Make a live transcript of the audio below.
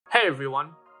Hey everyone,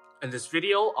 in this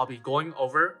video I'll be going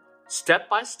over step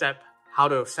by step how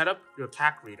to set up your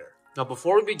CAC reader. Now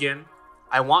before we begin,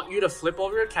 I want you to flip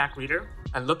over your CAC reader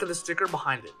and look at the sticker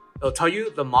behind it. It'll tell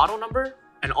you the model number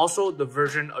and also the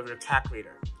version of your CAC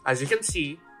reader. As you can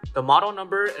see, the model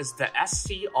number is the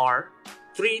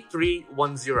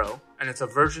SCR3310 and it's a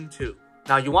version 2.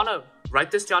 Now you want to write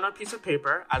this down on a piece of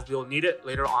paper as we'll need it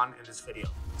later on in this video.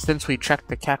 Since we checked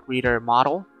the CAC reader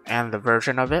model and the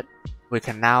version of it, we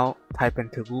can now type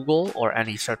into Google or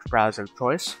any search browser of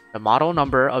choice the model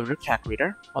number of your CAC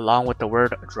reader along with the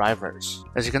word drivers.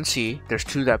 As you can see, there's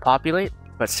two that populate,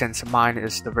 but since mine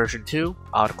is the version 2,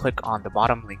 I would click on the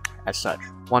bottom link as such.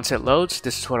 Once it loads,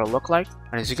 this is what it'll look like,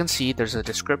 and as you can see, there's a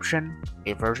description,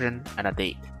 a version, and a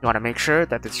date. You want to make sure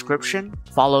that the description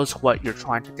follows what you're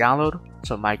trying to download.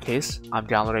 So in my case, I'm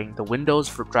downloading the Windows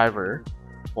for driver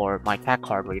for my CAC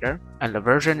card reader, and the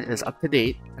version is up to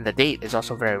date and the date is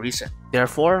also very recent.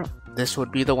 Therefore, this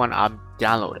would be the one I'm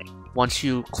downloading. Once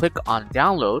you click on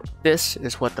download, this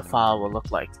is what the file will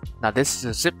look like. Now this is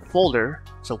a zip folder,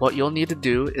 so what you'll need to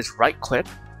do is right click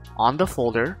on the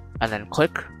folder and then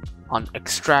click on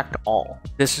extract all.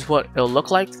 This is what it'll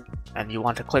look like, and you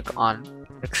want to click on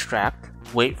extract,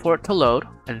 wait for it to load,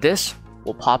 and this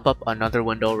will pop up another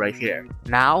window right here.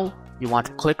 Now you want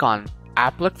to click on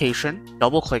application,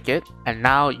 double click it, and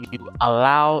now you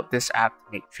allow this app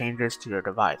to make changes to your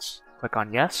device. Click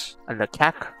on yes, and the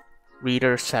CAC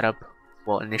reader setup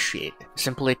will initiate.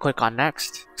 Simply click on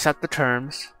next, accept the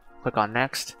terms, click on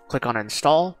next, click on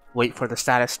install, wait for the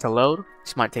status to load.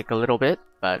 This might take a little bit,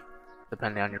 but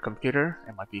depending on your computer,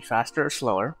 it might be faster or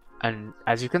slower. And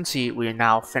as you can see, we are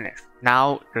now finished.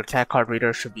 Now your CAC card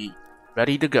reader should be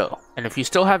ready to go. And if you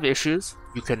still have issues,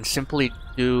 you can simply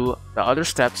do the other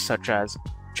steps such as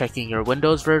checking your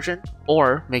Windows version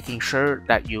or making sure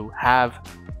that you have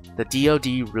the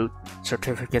DoD root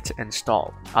certificates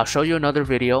installed. I'll show you another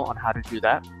video on how to do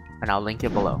that, and I'll link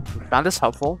it below. If you found this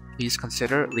helpful, please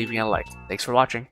consider leaving a like. Thanks for watching.